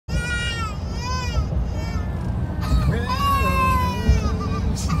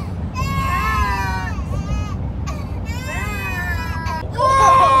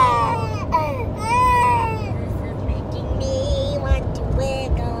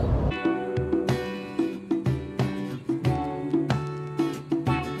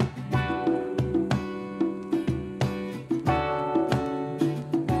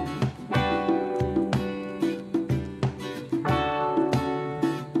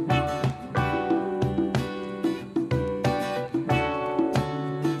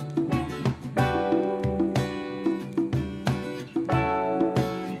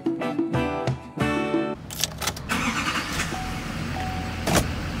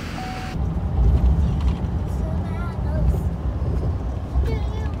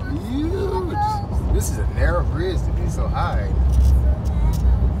so high.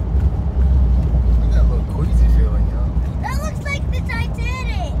 I got a little queasy feeling, y'all. That looks like the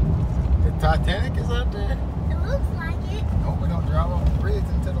Titanic. The Titanic is out there? It looks like it. Hope we don't drive off the bridge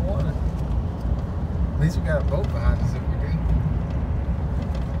into the water. At least we got a boat behind us if we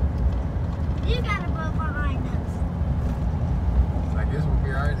do. You got a boat behind us. I guess we'll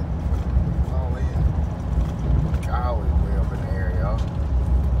be alright if we fall in. Kyle is way up in the air, y'all.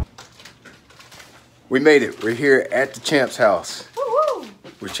 We made it. We're here at the champ's house. Woo-hoo.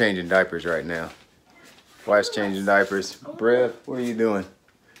 We're changing diapers right now. Wife's changing diapers. Brev, what are you doing?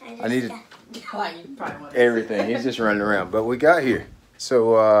 I needed everything. He's just running around. But we got here.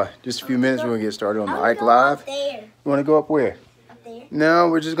 So just a few minutes, we're going to get started on the Ike Live. You want to go up where? Up there. No,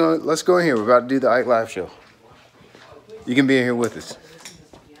 we're just going to, let's go in here. We're about to do the Ike Live show. You can be in here with us.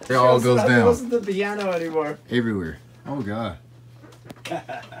 It all goes down. It wasn't the piano anymore. Everywhere. Oh, God. It's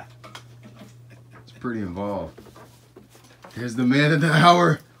pretty involved. Here's the man of the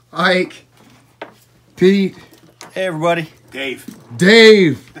hour, Ike. Pete. Hey, everybody. Dave.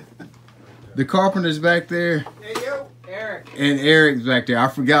 The Carpentar's back there. Hey, yo. Eric. And Eric's back there. I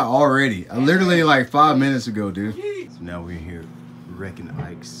forgot already. I literally like 5 minutes ago, dude. So now we're here wrecking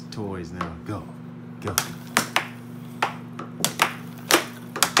Ike's toys now. Go. Go.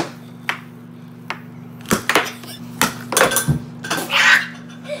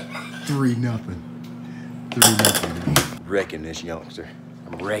 Three nothing. Wrecking this youngster.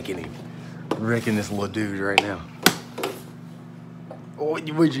 I'm wrecking him. Wrecking this little dude right now. Oh,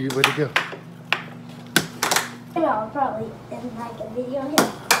 where'd you go? You know, I'll probably didn't like a video of him.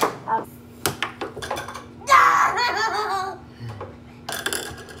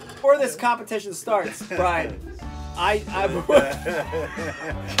 Before this competition starts, Brian,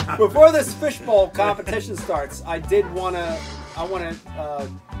 before this fishbowl competition starts, I want to,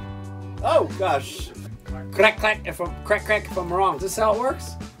 oh gosh, crack if I'm wrong. Is this how it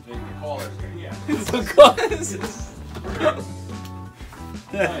works?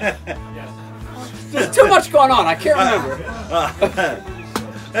 Yeah. There's too much going on. I can't remember.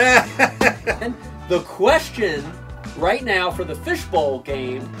 And the question right now for the fishbowl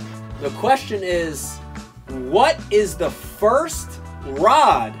game, the question is, what is the first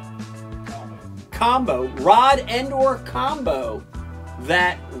rod and or combo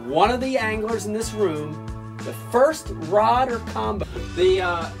that one of the anglers in this room, the first rod or combo, the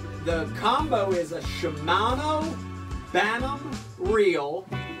combo is a Shimano Bantam reel.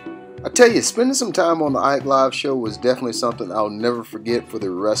 I tell you, spending some time on the Ike Live show was definitely something I'll never forget for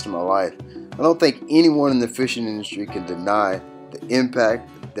the rest of my life. I don't think anyone in the fishing industry can deny the impact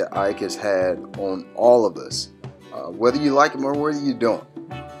that Ike has had on all of us, whether you like him or whether you don't.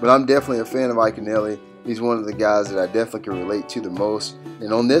 But I'm definitely a fan of Iaconelli. He's one of the guys that I definitely can relate to the most.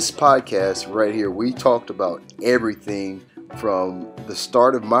 And on this podcast right here, we talked about everything from the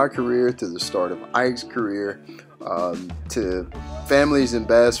start of my career to the start of Ike's career, to families and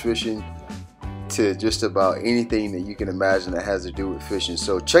bass fishing, to just about anything that you can imagine that has to do with fishing.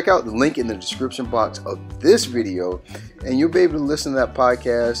 So check out the link in the description box of this video and you'll be able to listen to that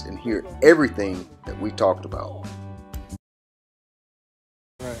podcast and hear everything that we talked about.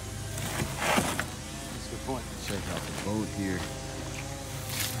 Right. That's a good point. Check out the boat here.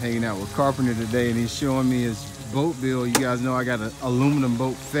 Hanging out with Carpenter today and he's showing me his boat bill. You guys know I got an aluminum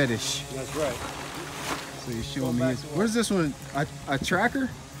boat fetish. That's right. So he's showing me his, what is this one? A tracker?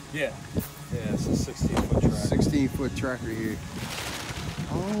 Yeah. Yeah, it's a 16-foot tracker. 16-foot tracker here.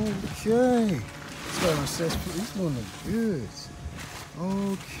 Okay. That's what I said. He's one of the goods.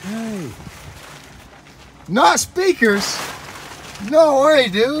 Okay. Not speakers. No way,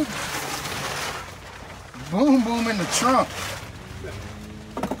 dude. Boom, boom in the trunk.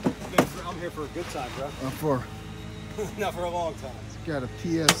 I'm here for a good time, bro. Not for a long time. It's got a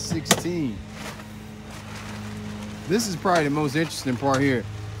PS16. This is probably the most interesting part here.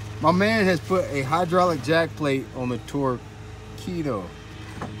 My man has put a hydraulic jack plate on the Torpedo.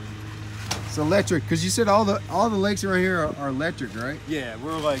 It's electric, because you said all the lakes around here are electric, right? Yeah,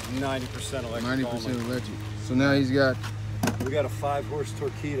 we're like 90% electric. 90% electric. So now he's got... We got a 5-horse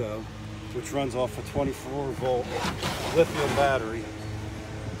Torpedo, which runs off a 24-volt lithium battery.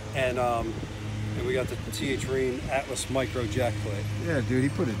 And we got the TH Reen Atlas Micro jack plate. Yeah, dude, he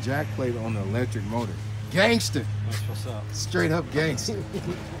put a jack plate on the electric motor. Gangster. That's what's up. Straight up gangster.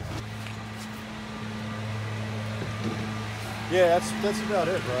 Yeah, that's about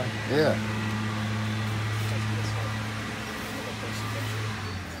it, bro. Yeah.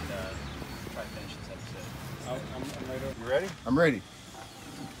 I'm right over. You ready? I'm ready.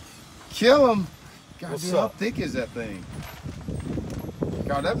 Kill him. God, What's dude, how up? thick is that thing?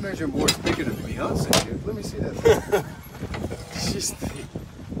 God, that measuring board's bigger than Beyonce, dude. Let me see that. She's thick.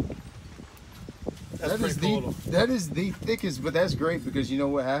 That is the thickest, but that's great because you know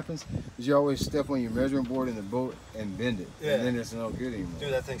what happens is you always step on your measuring board in the boat and bend it, and then it's no good anymore.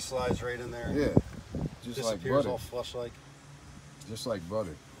 Dude, that thing slides right in there. Yeah, just like butter. All flush-like. Just like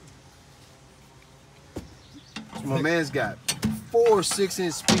butter. So my man's got 4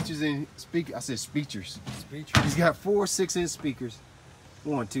 6-inch speakers in I said speakers. He's got 4 6-inch speakers.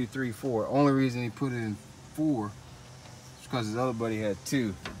 1, 2, 3, 4. Only reason he put it in 4 is because his other buddy had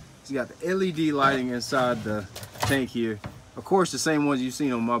 2. So you got the LED lighting inside the tank here. Of course, the same ones you've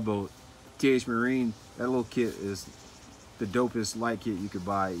seen on my boat. TH Marine, that little kit is the dopest light kit you could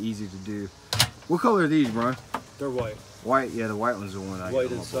buy. Easy to do. What color are these, Brian? They're white. White, yeah, the white ones are one I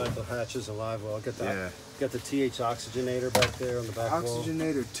white inside the hatches and live well. Got the TH oxygenator back there on the back wall.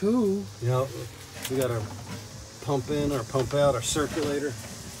 Oxygenator too. Yep. We got our pump in, our pump out, our circulator.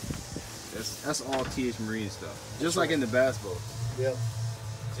 That's all TH Marine stuff. Just like in the bass boat. Yep.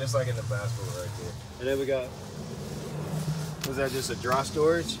 Just like in the bass boat right there. And then we got... Was that just a dry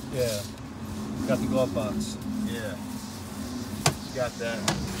storage? Yeah. Got the glove box. Yeah. Got that.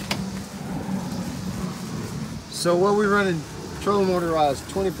 So what we running trolling motorized?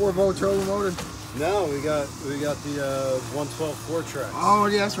 24-volt trolling motor? No, we got the 112 4-track. Oh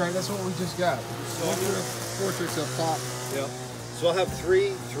yeah, that's right. That's what we just got. 4-tracks up top. Yep. So I'll have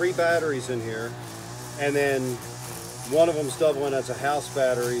three batteries in here, and then one of them's doubling as a house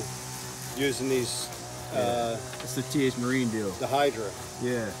battery using these. It's the TH Marine deal. The Hydra.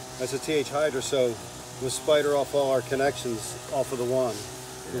 Yeah. That's a TH Hydra. So we'll spider off all our connections off of the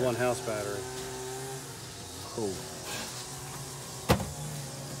one house battery. Cool.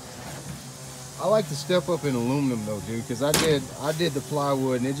 I like to step up in aluminum though, dude, because I did the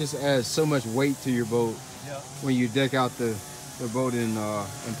plywood, and it just adds so much weight to your boat. Yeah. When you deck out the boat in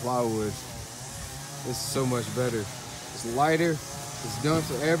plywood, it's so much better. It's lighter. It's done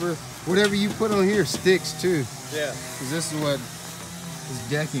forever. Whatever you put on here sticks too. Yeah. Because this is what is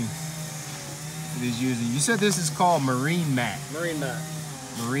decking it is using. You said this is called Marine Mat. Marine Mat.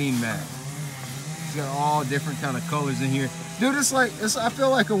 Marine Mat. It's got all different kind of colors in here. Dude, I feel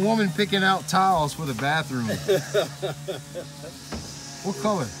like a woman picking out tiles for the bathroom. What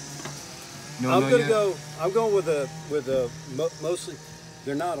color? I'm going with a mostly,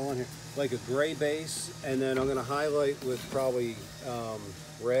 they're not on here, like a gray base, and then I'm gonna highlight with probably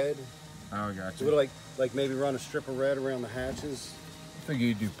red. Oh, I got you. Would like maybe run a strip of red around the hatches. I figure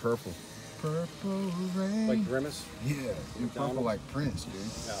you'd do purple. Purple rain. Like Grimace? Yeah, do purple like Prince, dude.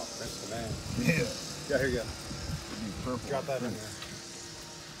 No, Prince the man. Yeah. Yeah, here you go. Purple. Drop that in there.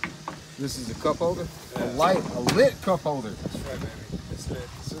 This is a cup holder? Yeah. A lit cup holder. That's right, baby. It's lit.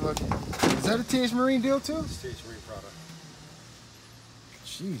 So look, is that a TH Marine deal too? It's a TH Marine product.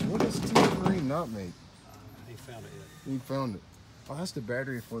 Jeez, what does TH Marine not make? He found it yet. He found it. Oh, that's the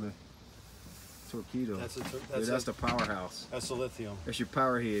battery for the torpedo. That's the powerhouse. That's the lithium. That's your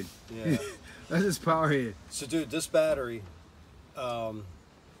power head. Yeah. That's his power head. So dude, this battery,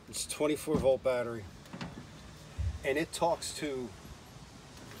 it's a 24-volt battery, and it talks to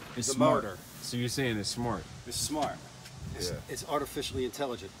the smart. motor. So you're saying it's smart? It's smart. It's artificially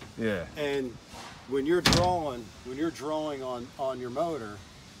intelligent. Yeah. And when you're drawing on your motor,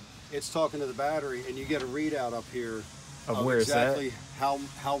 it's talking to the battery, and you get a readout up here of where exactly it's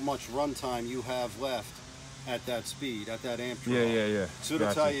how much runtime you have left at that speed, at that amp draw. Yeah. So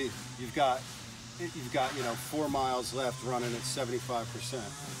it'll tell you you've got 4 miles left running at 75%.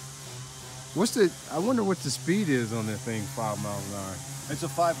 I wonder what the speed is on that thing, 5 miles an hour. It's a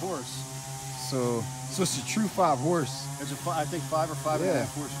 5 horse. So it's a true 5 horse. It's I think 5 or 5.5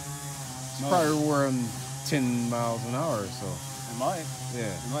 horse. It's probably around 10 miles an hour or so. It might. Yeah.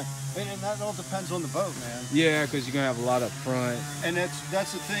 It might. And that all depends on the boat, man. Yeah, because you're gonna have a lot up front. And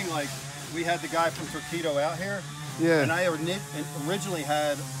that's the thing. Like, we had the guy from Torpedo out here. Yeah. And I originally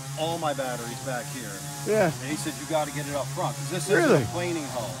had all my batteries back here. Yeah. And he said you got to get it up front because this really? is a planing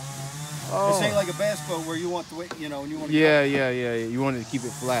hull. Oh. This ain't like a bass boat where you want the and you want to. Yeah. You want to keep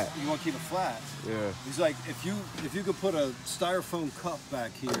it flat. You want to keep it flat. Yeah. He's like, if you could put a styrofoam cup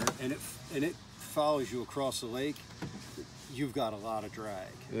back here and it follows you across the lake, you've got a lot of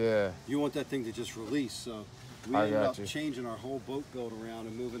drag. Yeah. You want that thing to just release. So we ended up changing our whole boat build around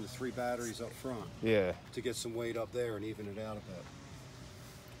and moving the 3 batteries up front. Yeah. To get some weight up there and even it out a bit.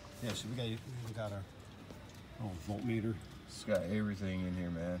 Yeah. So we got our voltmeter. It's got everything in here,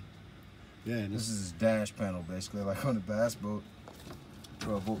 man. Yeah, and this is his dash panel, basically, like on the bass boat.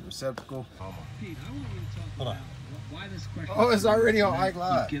 12-volt receptacle. Pete, I want you to talk about why this question. Oh, it's already on Ike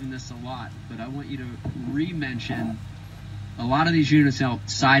Live. You've given this a lot, but I want you to re-mention a lot of these units now,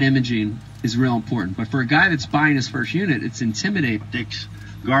 side imaging is real important. But for a guy that's buying his first unit, it's intimidating. Dick's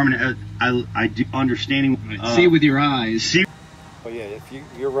Garmin, I do understanding. See with your eyes. See. But yeah, if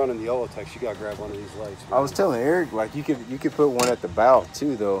you're running the Olatex, you gotta grab one of these lights. I was telling Eric, like you could put one at the bow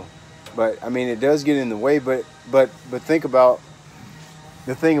too, though. But I mean, it does get in the way. But think about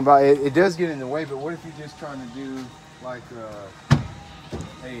the thing about it. It does get in the way. But what if you're just trying to do like,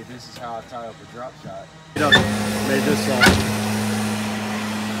 hey, this is how I tie up a drop shot. Made this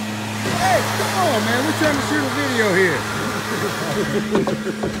Hey, come on, man! We're trying to shoot a video here.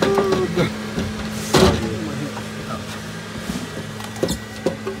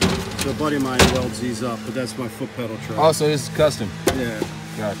 So a buddy of mine welds these up, but that's my foot pedal truck. Also, this is custom. Yeah.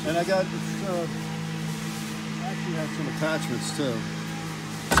 Gotcha. And I got actually have some attachments too.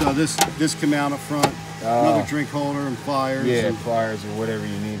 So this can mount up front. Another drink holder and pliers. Yeah, and pliers or whatever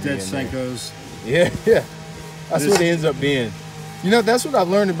you need. dead Senkos. Yeah. That's what it ends up being. You know, that's what I've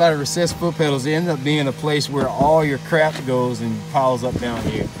learned about recessed foot pedals. They end up being a place where all your crap goes and piles up down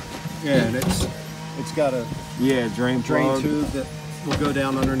here. Yeah, and it's got a drain tube that will go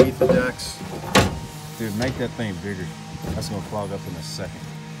down underneath the decks. Dude, make that thing bigger. That's gonna clog up in a second.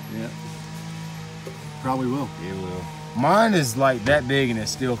 Yeah. Probably will. It will. Mine is like that big and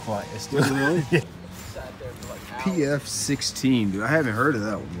it's still quiet. It's still really. PF16, dude. I haven't heard of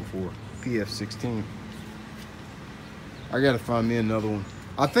that one before. PF16. I gotta find me another one.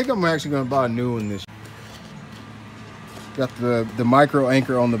 I think I'm actually gonna buy a new one this year. Got the micro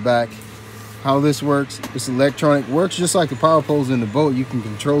anchor on the back. How this works, it's electronic. Works just like the power poles in the boat. You can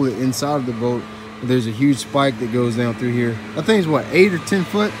control it inside of the boat. There's a huge spike that goes down through here. I think it's what, 8 or 10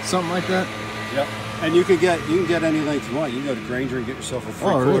 foot, something like that. Yep. And you can get any length you want. You can go to Granger and get yourself a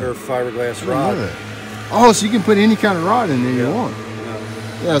 3/4 fiberglass rod. Oh, so you can put any kind of rod in there you want.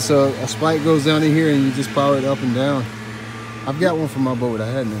 Yeah, so a spike goes down in here and you just power it up and down. I've got one for my boat. I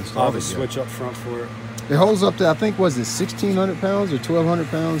hadn't installed I'll have it a switch up front for it. It holds up to, I think, was it 1,600 pounds or 1,200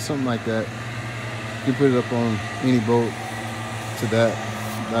 pounds, something like that. You can put it up on any boat to that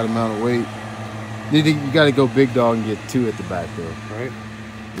amount of weight. You got to go big dog and get 2 at the back though. Right?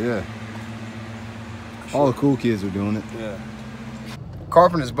 Yeah. All the cool kids are doing it. Yeah.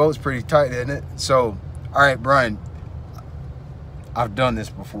 Carpenter's boat's pretty tight, isn't it? So, all right, Brian, I've done this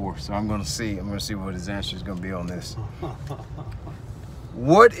before, so I'm gonna see what his answer is gonna be on this.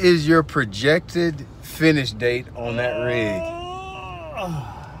 What is your projected finish date on that rig?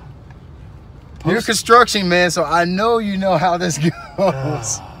 You're a construction man, so I know you know how this goes.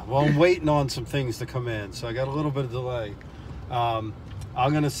 Well, I'm waiting on some things to come in, so I got a little bit of delay. I'm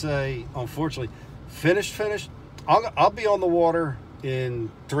gonna say, unfortunately, finished. I'll be on the water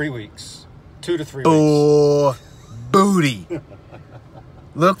in 3 weeks, 2 to 3 weeks. Oh, booty!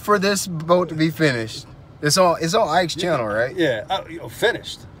 Look for this boat to be finished. It's on Ike's channel, right? Yeah,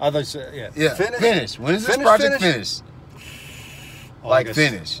 finished. I thought you said, Yeah, finished. When is this project finished? Like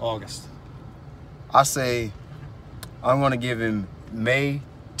finished. August. I say I'm gonna give him May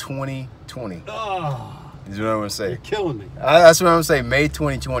 2020. Oh, is what I'm gonna say. you're killing me. That's what I'm gonna say. May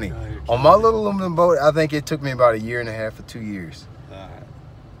 2020. Oh, on my little aluminum boat, I think it took me about 1.5 years or 2 years. All right.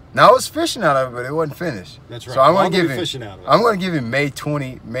 Now I was fishing out of it, but it wasn't finished. That's right. So I'm Well, gonna give him. fishing out of it. I'm gonna give him May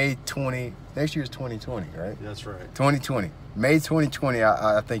 20. Next year's 2020, right? That's right. 2020. May 2020.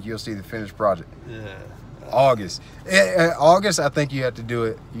 I think you'll see the finished project. Yeah. August. August, I think you have to do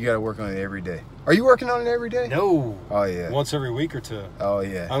it. You got to work on it every day. Are you working on it every day? No. Oh yeah. Once every week or 2. Oh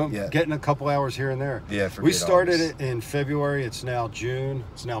yeah. I'm getting a couple hours here and there. Yeah. We started it in February. It's now June.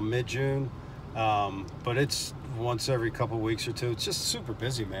 It's now mid-June. But it's once every couple weeks or 2. It's just super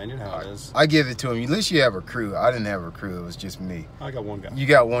busy, man. You know how it is. I give it to him. At least you have a crew. I didn't have a crew. It was just me. I got one guy. You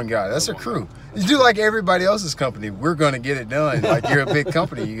got one guy. That's a crew. You do like everybody else's company. We're going to get it done. Like you're a big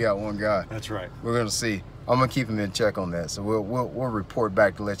company. You got one guy. That's right. We're going to see. I'm going to keep him in check on that. So we'll report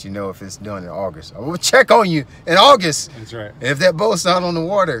back to let you know if it's done in August. We'll check on you in August. That's right. And if that boat's not on the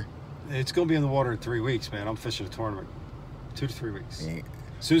water. It's going to be in the water in 3 weeks, man. I'm fishing a tournament. 2 to 3 weeks.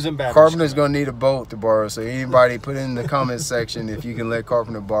 Susan Babbitt. Carpenter's gonna need a boat to borrow, so anybody put in the comment section if you can let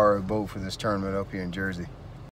Carpenter borrow a boat for this tournament up here in Jersey.